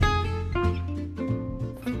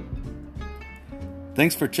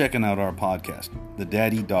Thanks for checking out our podcast, The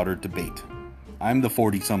Daddy-Daughter Debate. I'm the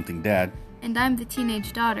 40-something dad. And I'm the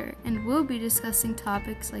teenage daughter, and we'll be discussing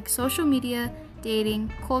topics like social media,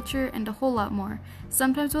 dating, culture, and a whole lot more.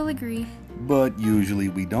 Sometimes we'll agree, But usually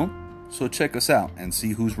we don't, so check us out and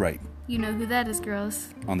see who's right you know who that is, girls.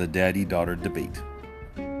 on The Daddy-Daughter Debate.